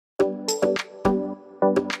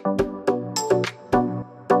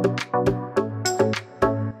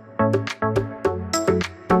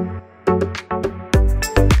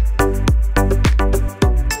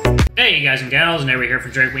and gals, and we're here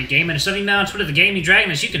from Drake Wing Gaming and studying now on Twitter the Gaming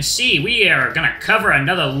Dragon. As you can see, we are going to cover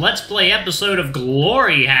another Let's Play episode of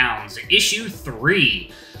Glory Hounds, Issue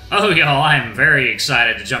 3. Oh, y'all, I'm very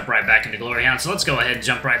excited to jump right back into Glory Hounds, so let's go ahead and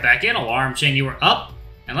jump right back in. Alarm chain, you were up,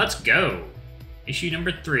 and let's go. Issue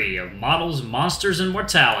number 3 of Models, Monsters, and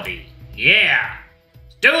Mortality. Yeah!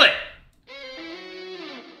 Let's do it!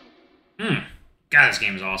 God, this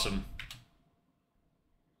game is awesome.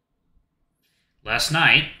 Last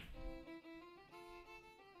night...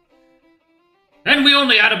 And we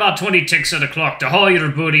only had about 20 ticks of the clock to haul your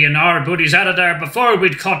booty and our booties out of there before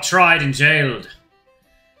we'd caught, tried, and jailed.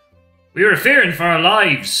 We were fearing for our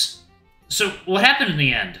lives. So, what happened in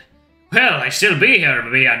the end? Well, I still be here,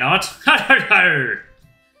 be I not?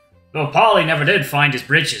 Though Polly never did find his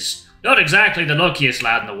britches. Not exactly the luckiest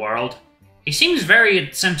lad in the world. He seems very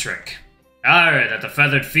eccentric. That the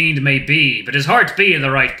feathered fiend may be, but his heart be in the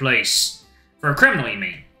right place. For a criminal, you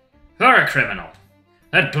mean? For a criminal.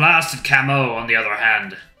 That blasted Camo, on the other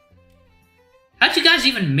hand. How'd you guys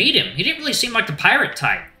even meet him? He didn't really seem like the pirate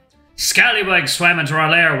type. Scallywag swam into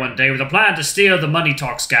our lair one day with a plan to steal the Money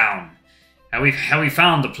Talks gown. How we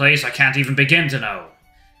found the place, I can't even begin to know.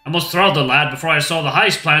 I almost thrilled the lad before I saw the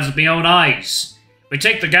heist plans with my own eyes. We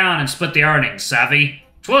take the gown and split the earnings, savvy?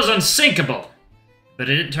 'Twas unsinkable. But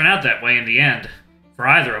it didn't turn out that way in the end. For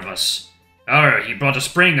either of us. He brought a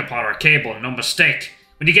spring upon our cable, no mistake.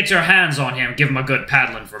 When you get your hands on him, give him a good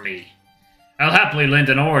paddling for me. I'll happily lend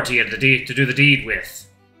an oar to you to do the deed with.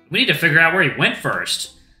 We need to figure out where he went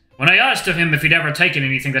first. When I asked of him if he'd ever taken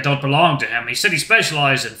anything that don't belong to him, he said he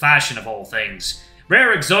specialized in fashion of all things.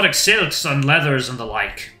 Rare exotic silks and leathers and the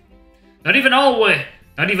like. Not even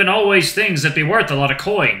always things that be worth a lot of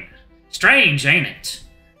coin. Strange, ain't it?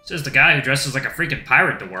 Says the guy who dresses like a freaking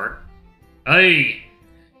pirate to work. Hey,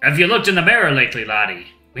 have you looked in the mirror lately, laddie?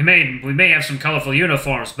 We may have some colorful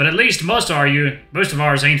uniforms, but at least most of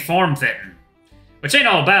ours ain't form-fitting. Which ain't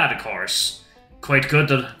all bad, of course. Quite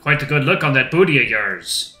the good look on that booty of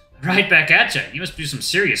yours. Right back at you. You must do some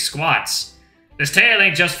serious squats. This tail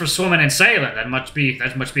ain't just for swimming and sailing. That much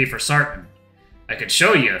be for certain. I could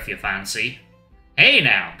show you if you fancy. Hey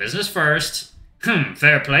now, business first.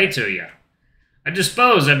 Fair play to you. I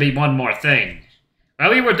suppose there'd be one more thing.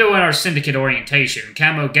 While we were doing our syndicate orientation,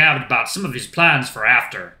 Camo gabbed about some of his plans for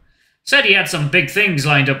after. Said he had some big things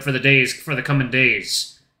lined up for the coming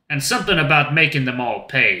days, and something about making them all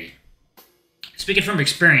pay. Speaking from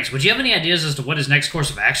experience, would you have any ideas as to what his next course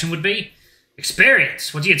of action would be?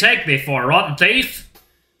 Experience? What do you take me for, a rotten thief?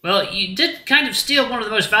 Well, you did kind of steal one of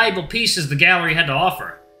the most valuable pieces the gallery had to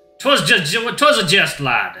offer. 'Twas a jest,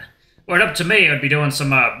 lad. Were it up to me, I'd be doing some,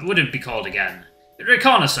 what would it be called again?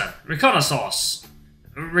 Reconnaissance.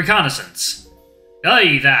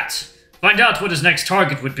 Aye, that. Find out what his next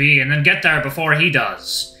target would be, and then get there before he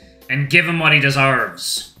does. And give him what he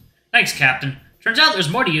deserves. Thanks, Captain. Turns out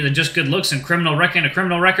there's more to you than just good looks and a criminal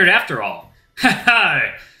record after all. Ha ha!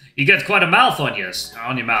 You got quite a mouth on you,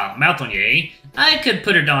 eh? I could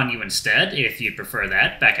put it on you instead, if you'd prefer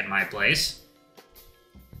that, back at my place.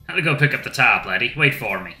 How to go pick up the top, laddie? Wait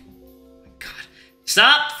for me. Oh my God.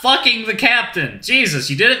 Stop fucking the captain! Jesus,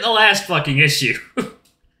 you did it in the last fucking issue.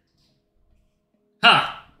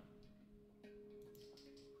 Huh.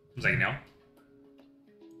 Was like, no?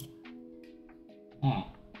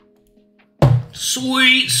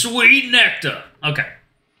 Sweet, sweet nectar! Okay.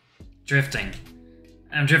 Drifting.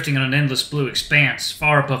 I'm drifting on an endless blue expanse,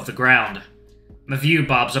 far above the ground. My view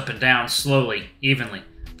bobs up and down, slowly, evenly.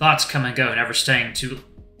 Thoughts come and go, never staying too...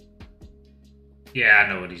 Yeah, I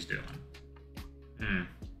know what he's doing.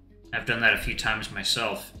 I've done that a few times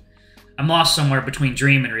myself. I'm lost somewhere between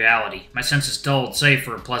dream and reality. My senses dulled, save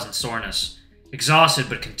for a pleasant soreness. Exhausted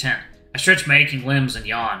but content. I stretch my aching limbs and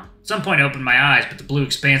yawn. At some point I open my eyes, but the blue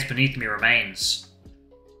expanse beneath me remains.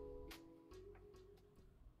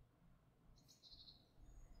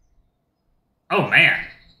 Oh, man.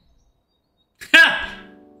 Ha!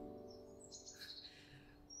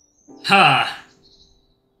 Ha!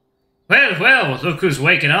 Well, look who's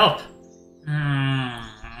waking up.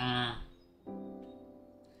 I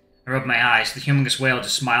rub my eyes. The humongous whale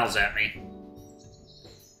just smiles at me.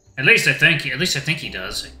 At least I think he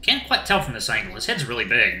does. I can't quite tell from this angle. His head's really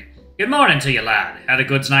big. Good morning to you, lad. Had a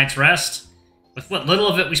good night's rest? With what little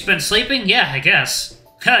of it we spent sleeping? Yeah, I guess.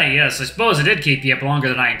 Hey, yes, I suppose it did keep you up longer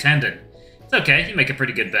than I intended. It's okay, you make a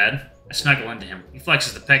pretty good bed. I snuggle into him. He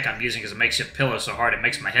flexes the pick I'm using as a makeshift pillow so hard it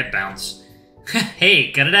makes my head bounce.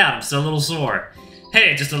 Hey, cut it out, I'm still a little sore.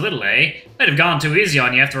 Hey, just a little, eh? Might have gone too easy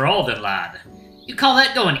on you after all then, lad. You call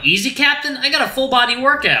that going easy, Captain? I got a full-body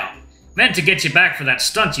workout. Meant to get you back for that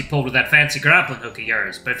stunt you pulled with that fancy grappling hook of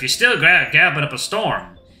yours, but if you're still gabbing up a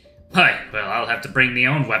storm, Hi, well, I'll have to bring me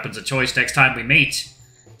own weapons of choice next time we meet.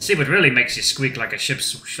 See what really makes you squeak like a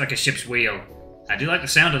ship's wheel. I do like the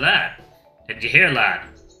sound of that. Did you hear, lad?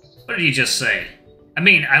 What did you just say? I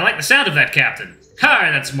mean, I like the sound of that, Captain. Ha,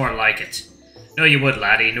 that's more like it. Know you would,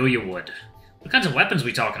 laddie, know you would. What kinds of weapons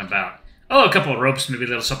we talking about? Oh, a couple of ropes, maybe a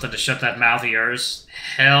little something to shut that mouth of yours.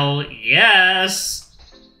 Hell yes!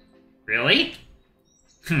 Really?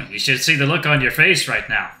 You should see the look on your face right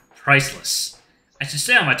now. Priceless. I should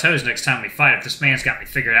stay on my toes next time we fight if this man's got me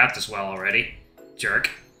figured out this well already.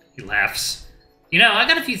 Jerk. He laughs. You know, I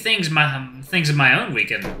got a few things in my own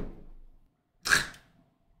weekend.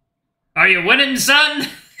 Are you winning, son?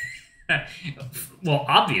 Well,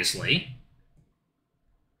 obviously.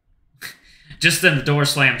 Just then the door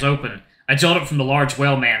slams open. I jolt up from the large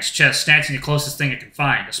whaleman's chest, snatching the closest thing I can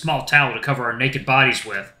find, a small towel to cover our naked bodies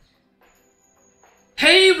with.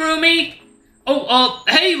 Hey, Roomie!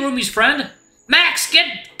 Hey, Roomie's friend! Max,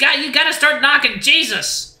 you gotta start knocking,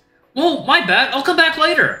 Jesus! Whoa, my bad, I'll come back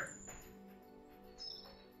later.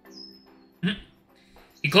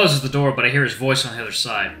 He closes the door, but I hear his voice on the other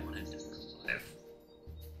side.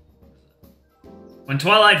 When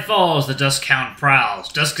twilight falls, the Duskhound prowls.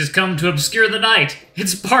 Dusk has come to obscure the night.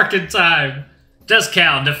 It's barking time.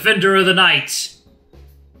 Duskhound, defender of the night.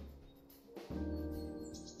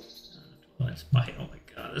 Let's bite. Oh my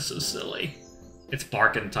god, this is so silly. It's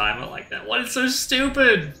barking time. I like that. What is so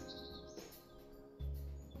stupid?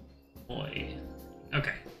 Boy.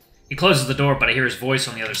 Okay. He closes the door, but I hear his voice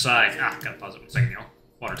on the other side. Gotta pause it 1 second, y'all.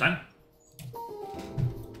 Water time.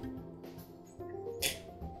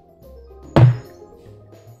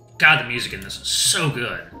 God, the music in this is so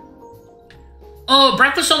good. Oh,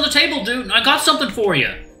 breakfast on the table, dude. I got something for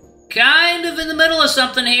you. Kind of in the middle of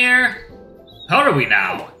something here. How are we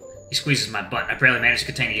now? He squeezes my butt. I barely manage to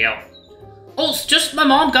contain a yelp. Oh, it's just my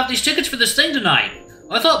mom got these tickets for this thing tonight.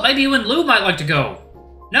 I thought maybe you and Lou might like to go.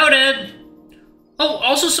 Noted. Oh,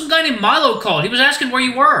 also some guy named Milo called. He was asking where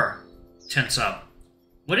you were. Tense up.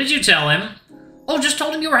 What did you tell him? Oh, just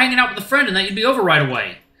told him you were hanging out with a friend and that you'd be over right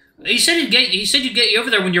away. He said you'd get you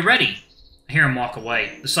over there when you're ready. I hear him walk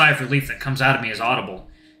away. The sigh of relief that comes out of me is audible.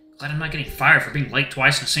 Glad I'm not getting fired for being late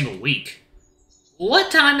twice in a single week.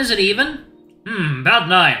 What time is it even? About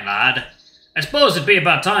 9, lad. I suppose it'd be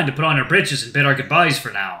about time to put on our breeches and bid our goodbyes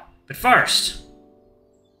for now. But first...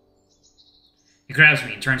 He grabs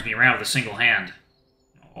me and turns me around with a single hand.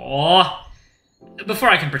 Aww. Before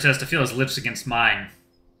I can protest, I feel his lips against mine.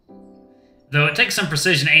 Though it takes some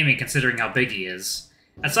precision aiming considering how big he is.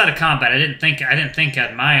 Outside of combat, I don't think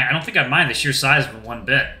I'd mind the sheer size of him one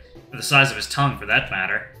bit, or the size of his tongue for that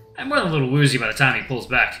matter. I'm more than a little woozy by the time he pulls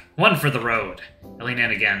back. One for the road. I lean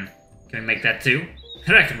in again. Can we make that 2?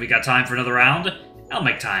 I reckon we got time for another round. I'll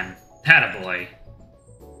make time. Attaboy.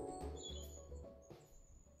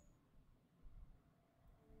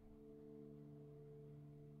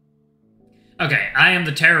 Okay, I am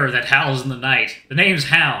the terror that howls in the night. The name's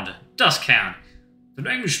Hound. Duskhound. The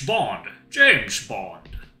name's Bond. James Bond.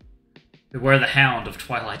 Beware the Hound of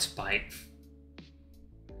Twilight's bite.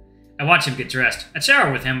 I watch him get dressed. I'd shower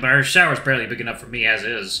with him, but our shower's barely big enough for me as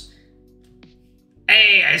is.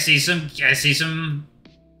 Hey, I see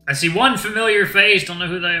one familiar face. Don't know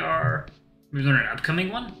who they are. Maybe they're an upcoming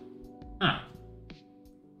one? Huh.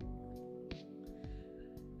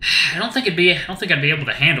 I don't think I'd be able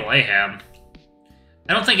to handle Ahab.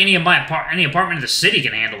 I don't think any apartment in the city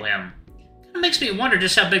can handle him. It makes me wonder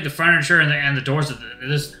just how big the furniture and the doors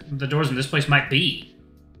in this place might be.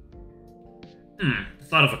 The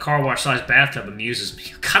thought of a car wash-sized bathtub amuses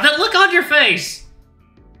me. God, that look on your face!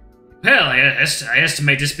 Well, I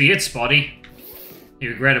estimate this be it, Spotty. He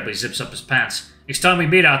regrettably zips up his pants. Next time we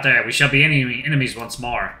meet out there, we shall be enemies once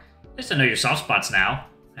more. At least I know your soft spots now.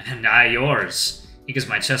 And I yours. He gives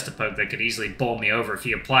my chest a poke that could easily bowl me over if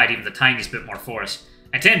he applied even the tiniest bit more force.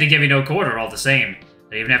 I tend to give you no quarter all the same.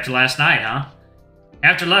 But even after last night, huh?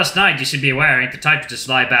 After last night, you should be aware I ain't the type to just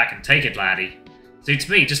lie back and take it, laddie. Suits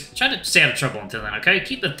me. Just try to stay out of trouble until then, okay?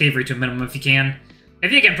 Keep the thievery to a minimum if you can.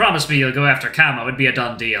 If you can promise me you'll go after Kamo, it'd be a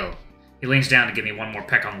done deal. He leans down to give me one more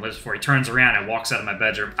peck on the lips before he turns around and walks out of my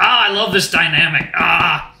bedroom. I love this dynamic!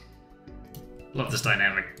 Love this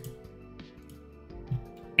dynamic.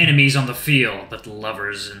 Enemies on the field, but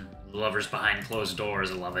lovers behind closed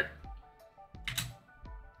doors. I love it.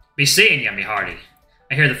 Be seeing you, me hearty.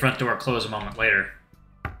 I hear the front door close a moment later.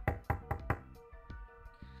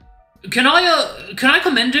 Can I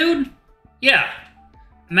come in, dude? Yeah.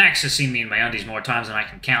 Max has seen me in my undies more times than I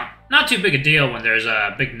can count. Not too big a deal when there's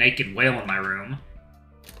a big naked whale in my room.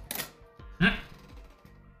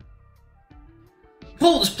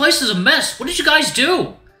 Whoa, this place is a mess. What did you guys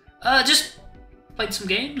do? Just played some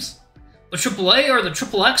games? A AAA or the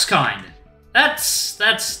triple X kind? That's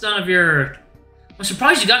none of your... I'm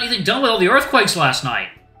surprised you got anything done with all the earthquakes last night.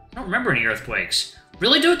 I don't remember any earthquakes.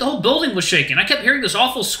 Really, dude? The whole building was shaking. I kept hearing this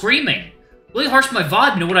awful screaming. Really harsh my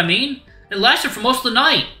vibe, you know what I mean? It lasted for most of the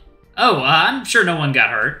night. Oh, I'm sure no one got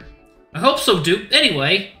hurt. I hope so, dude.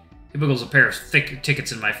 Anyway... He wiggles a pair of thick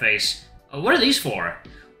tickets in my face. What are these for?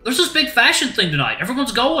 There's this big fashion thing tonight.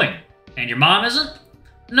 Everyone's going. And your mom isn't?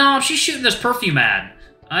 No, she's shooting this perfume ad.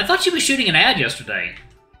 I thought she was shooting an ad yesterday.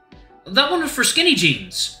 That one was for skinny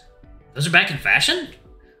jeans. Those are back in fashion?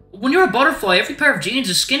 When you're a butterfly, every pair of jeans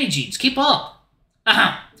is skinny jeans. Keep up.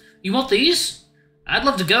 You want these? I'd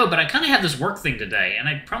love to go, but I kind of have this work thing today, and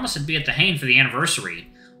I promised I'd be at the Hain for the anniversary.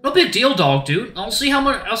 No big deal, dog, dude. I'll see how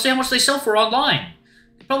much they sell for online.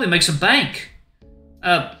 They probably make some bank.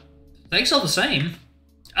 Thanks all the same.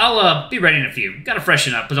 I'll be ready in a few. Gotta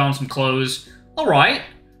freshen up, put on some clothes. All right.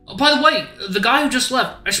 Oh, by the way, the guy who just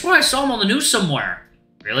left, I swear I saw him on the news somewhere.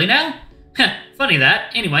 Really now? Heh, funny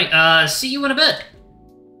that. Anyway, see you in a bit.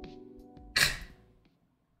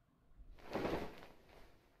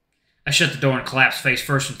 I shut the door and collapsed face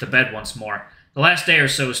first into bed once more. The last day or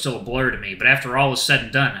so was still a blur to me, but after all was said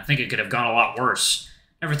and done, I think it could have gone a lot worse.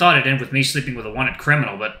 Never thought it'd end with me sleeping with a wanted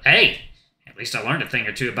criminal, but hey, at least I learned a thing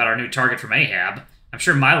or two about our new target from Ahab. I'm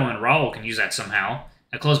sure Milo and Raoul can use that somehow.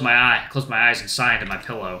 I closed my eyes and sighed into my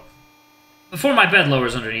pillow. Before my bed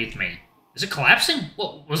lowers underneath me. Is it collapsing?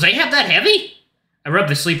 Well, was Ahab that heavy? I rubbed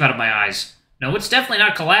the sleep out of my eyes. No, it's definitely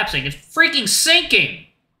not collapsing. It's freaking sinking!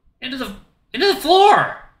 Into the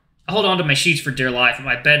floor! I hold on to my sheets for dear life, and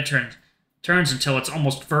my bed turns until it's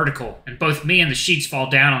almost vertical, and both me and the sheets fall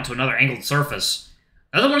down onto another angled surface.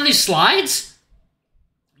 Another one of these slides?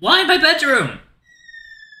 Why in my bedroom?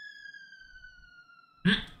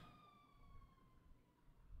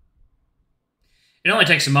 It only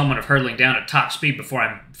takes a moment of hurtling down at top speed before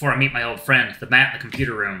I meet my old friend, the Matt in the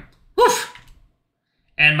computer room. Woof!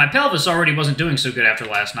 And my pelvis already wasn't doing so good after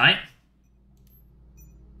last night.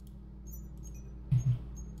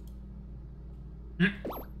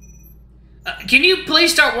 Can you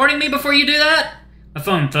please start warning me before you do that? My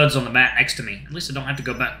phone thuds on the mat next to me. At least I don't have to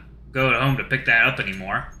go home to pick that up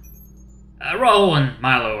anymore. Raoul and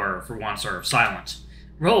Milo for once are silent.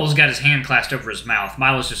 Raoul's got his hand clasped over his mouth.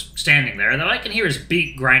 Milo's just standing there, though I can hear his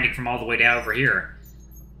beat grinding from all the way down over here.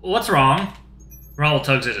 What's wrong? Raoul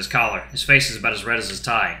tugs at his collar. His face is about as red as his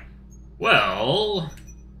tie. Well...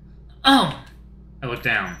 Oh! I look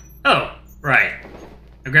down. Oh, right.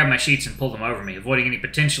 I grab my sheets and pull them over me, avoiding any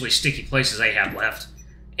potentially sticky places Ahab left.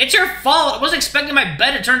 It's your fault! I wasn't expecting my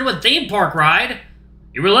bed to turn into a theme park ride!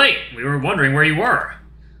 You were late. We were wondering where you were.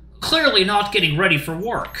 Clearly not getting ready for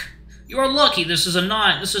work. You are lucky this is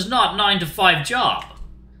not 9 to 5 job.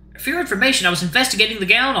 For your information, I was investigating the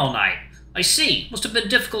gown all night. I see. Must have been a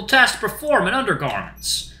difficult task to perform in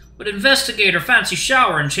undergarments. Would investigate her fancy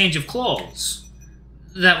shower and change of clothes.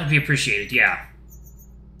 That would be appreciated, yeah.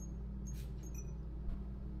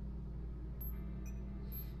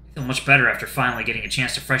 I feel much better after finally getting a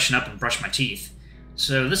chance to freshen up and brush my teeth.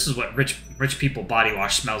 So this is what rich people body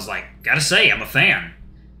wash smells like. Gotta say, I'm a fan.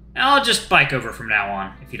 I'll just bike over from now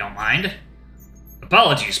on, if you don't mind.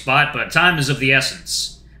 Apologies, Spot, but time is of the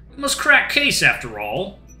essence. We must crack case after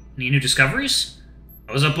all. Any new discoveries?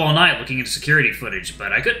 I was up all night looking into security footage,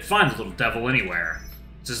 but I couldn't find the little devil anywhere.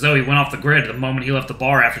 It's as though he went off the grid the moment he left the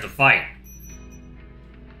bar after the fight.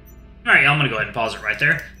 Alright, I'm gonna go ahead and pause it right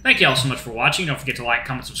there. Thank you all so much for watching. Don't forget to like,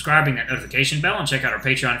 comment, subscribe, ring that notification bell, and check out our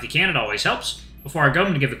Patreon if you can. It always helps. Before I go, I'm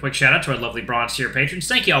going to give a quick shout out to our lovely bronze tier patrons.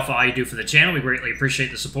 Thank you all for all you do for the channel. We greatly appreciate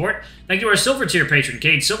the support. Thank you to our silver tier patron,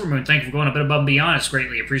 Cade Silvermoon. Thank you for going a bit above and beyond. It's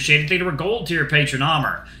greatly appreciated. Thank you to our gold tier patron,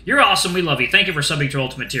 Amr. You're awesome. We love you. Thank you for subbing to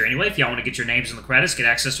Ultimate Tier. Anyway, if y'all want to get your names in the credits, get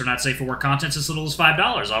access to our not safe for work contents as little as $5.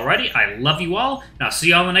 Alrighty, I love you all, and I'll see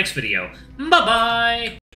you all in the next video.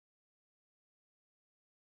 Bye-bye!